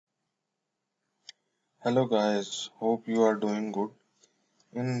Hello guys, hope you are doing good.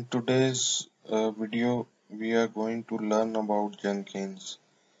 In today's video, we are going to learn about Jenkins.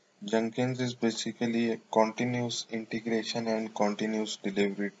 Jenkins is basically a continuous integration and continuous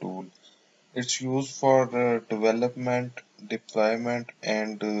delivery tool. It's used for development, deployment,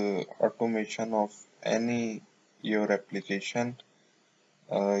 and automation of any your application.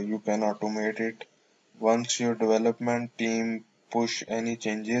 You can automate it. Once your development team push any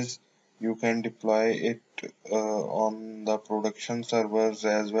changes, you can deploy it on the production servers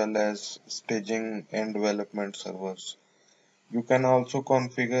as well as staging and development servers. You can also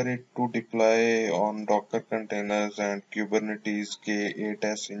configure it to deploy on Docker containers and Kubernetes,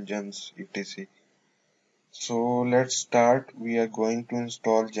 K8s engines, etc. So let's start. We are going to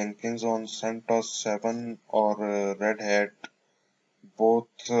install Jenkins on CentOS 7 or Red Hat. Both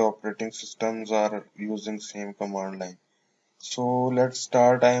operating systems are using same command line. So let's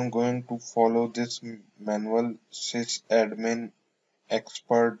start. I am going to follow this manual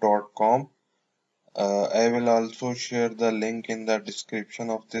sysadminexpert.com. I will also share the link in the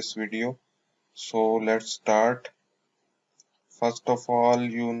description of this video. So let's start. First of all,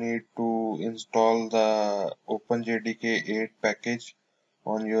 you need to install the OpenJDK 8 package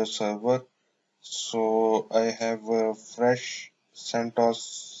on your server. So I have a fresh CentOS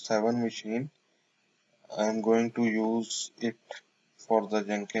 7 machine. I am going to use it for the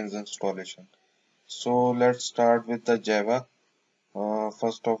Jenkins installation. So let's start with the Java.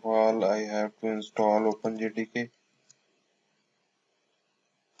 First of all, I have to install OpenJDK.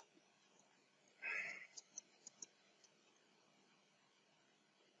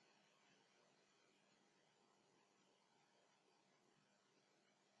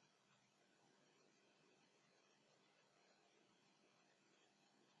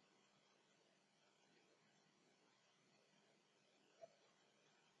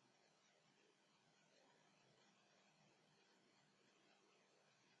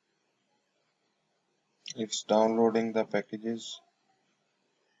 It's downloading the packages.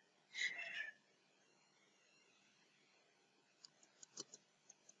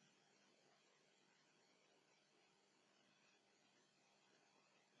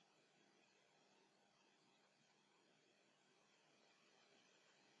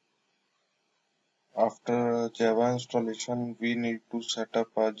 After Java installation, we need to set up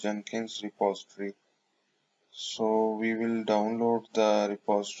a Jenkins repository. So we will download the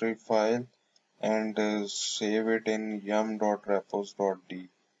repository file and save it in yum.repos.d.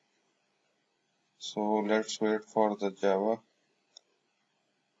 So let's wait for the Java.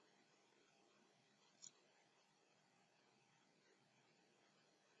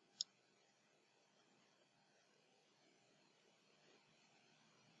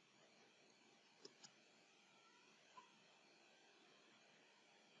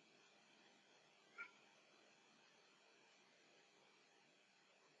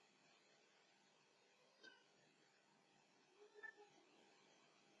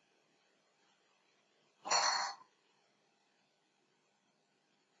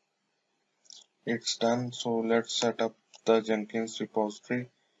 It's done. So let's set up the Jenkins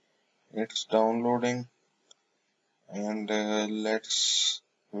repository. It's downloading and let's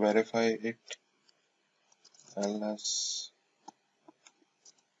verify it. Ls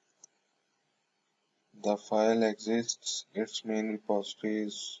the file exists, its main repository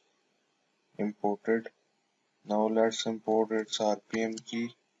is imported. Now let's import its RPM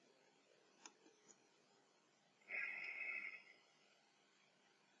key.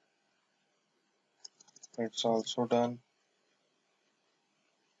 It's also done.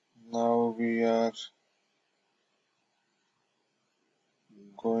 Now we are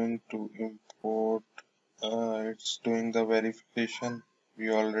going to import. It's doing the verification.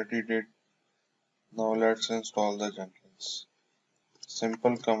 We already did. Now let's install the Jenkins.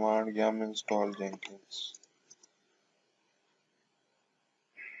 Simple command yum install Jenkins.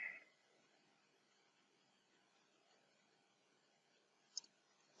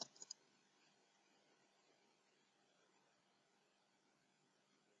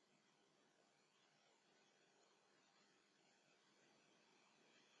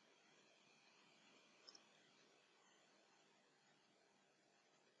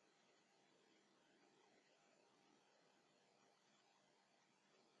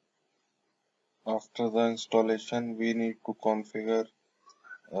 After the installation, we need to configure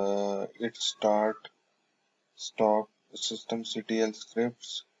its start, stop, systemctl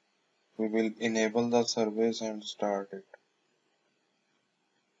scripts. We will enable the service and start it.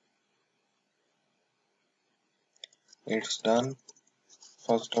 It's done.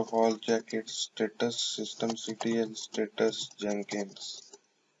 First of all, check its status, systemctl status Jenkins.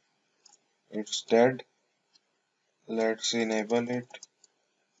 It's dead. Let's enable it.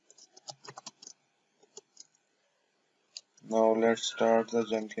 Now let's start the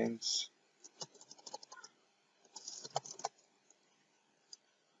Jenkins.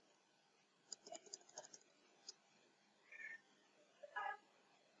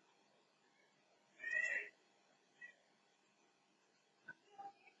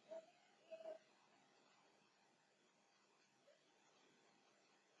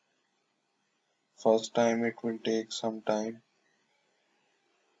 First time it will take some time.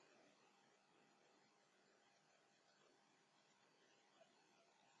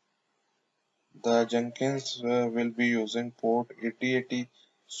 The Jenkins will be using port 8080.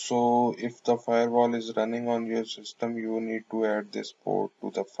 So if the firewall is running on your system, you need to add this port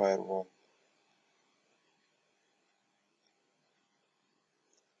to the firewall.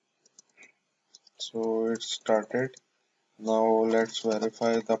 So it started. Now let's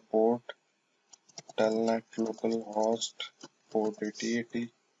verify the port. Telnet localhost port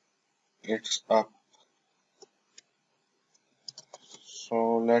 8080. It's up.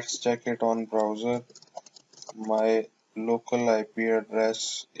 So let's check it on browser. My local IP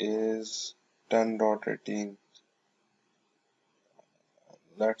address is 10.18.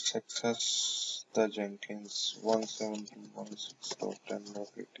 Let's access the Jenkins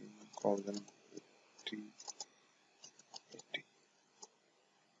 172.168.10.18 colon 80.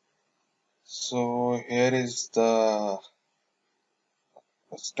 So here is the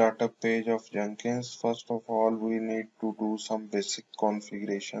startup page of Jenkins. First of all, we need to do some basic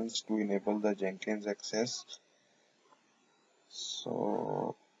configurations to enable the Jenkins access.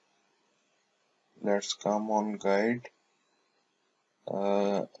 So let's come on guide.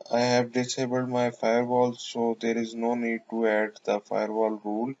 I have disabled my firewall, so there is no need to add the firewall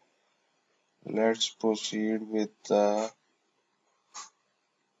rule. Let's proceed with the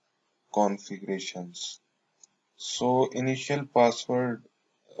configurations. So initial password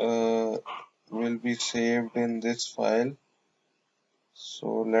will be saved in this file.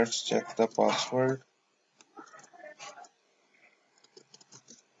 So let's check the password.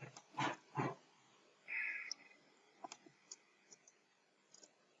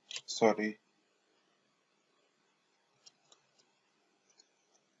 Sorry.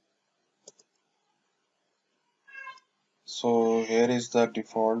 So here is the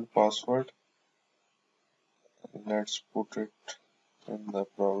default password. Let's put it in the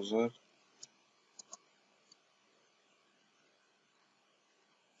browser.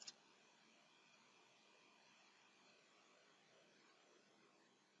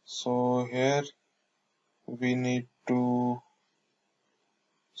 So here we need to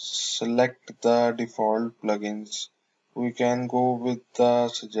select the default plugins. We can go with the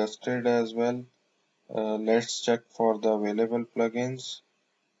suggested as well. Let's check for the available plugins.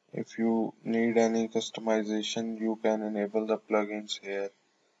 If you need any customization, you can enable the plugins here.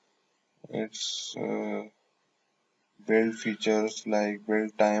 It's build features like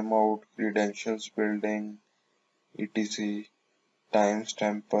build timeout, credentials building, etc,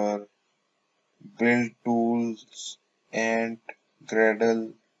 timestamper, build tools, and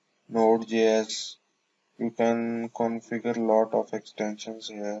Gradle, Node.js. You can configure a lot of extensions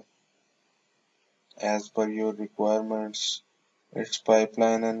here as per your requirements. It's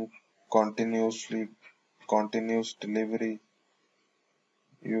pipeline and continuous delivery.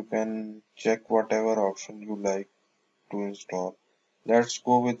 You can check whatever option you like to install. Let's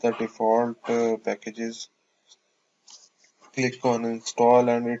go with the default packages. Click on install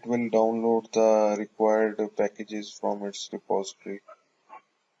and it will download the required packages from its repository.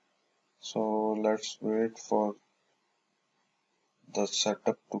 So let's wait for the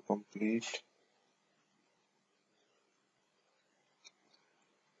setup to complete.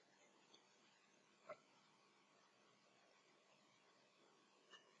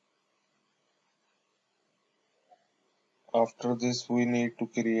 After this, we need to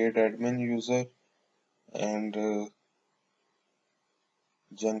create admin user and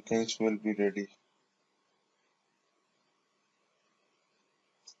Jenkins will be ready.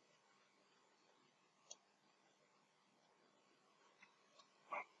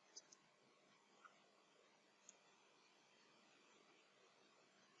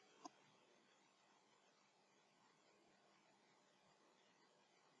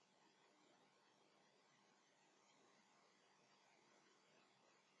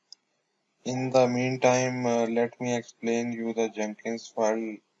 In the meantime, let me explain you the Jenkins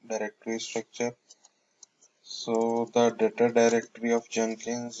file directory structure. So the data directory of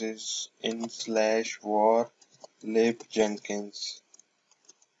Jenkins is in/var lib Jenkins.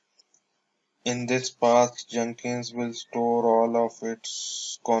 In this path, Jenkins will store all of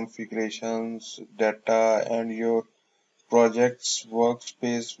its configurations, data, and your projects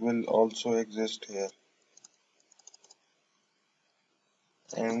workspace will also exist here.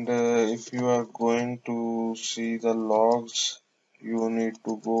 And if you are going to see the logs, you need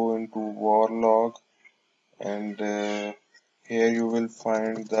to go into war log, and here you will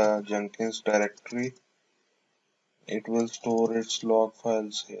find the Jenkins directory. It will store its log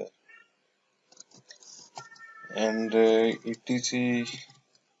files here. And etc,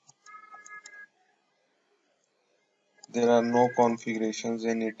 there are no configurations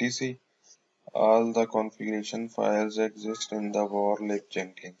in etc. All the configuration files exist in the war lib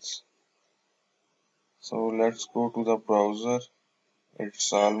Jenkins. So let's go to the browser.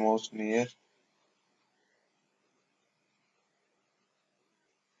 It's almost near.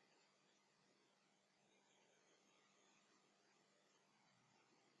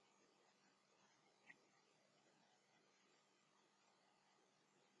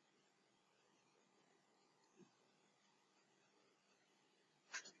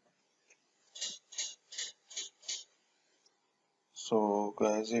 So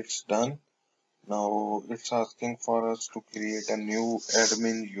guys, it's done. Now it's asking for us to create a new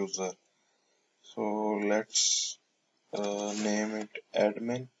admin user. So let's name it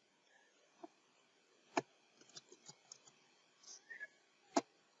admin.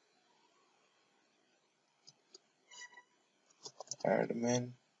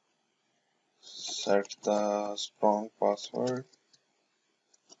 Admin. Set the strong password.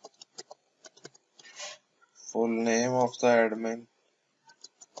 Full name of the admin.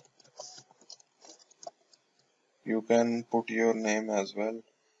 You can put your name as well.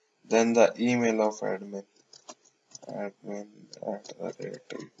 Then the email of admin.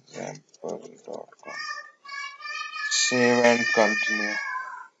 admin@example.com. Save and continue.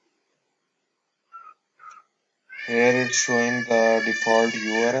 Here it's showing the default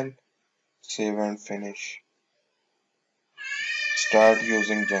URL. Save and finish. Start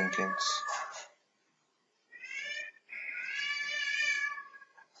using Jenkins.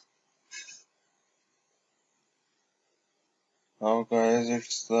 Now guys,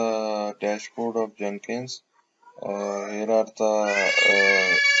 it's the dashboard of Jenkins. Here are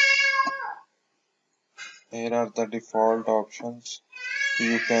the default options.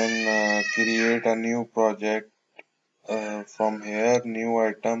 You can create a new project from here, new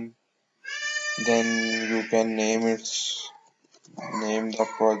item. Then you can name the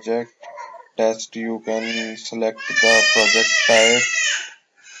project. Test, you can select the project type.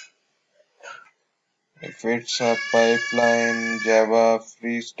 If it's a pipeline, Java,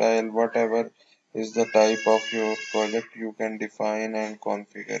 freestyle, whatever is the type of your project, you can define and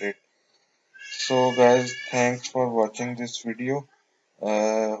configure it. So guys, thanks for watching this video.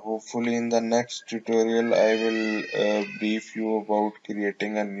 Hopefully in the next tutorial I will brief you about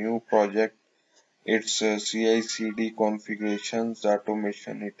creating a new project. It's CI/CD configurations,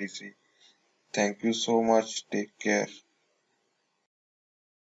 automation, etc. Thank you so much. Take care.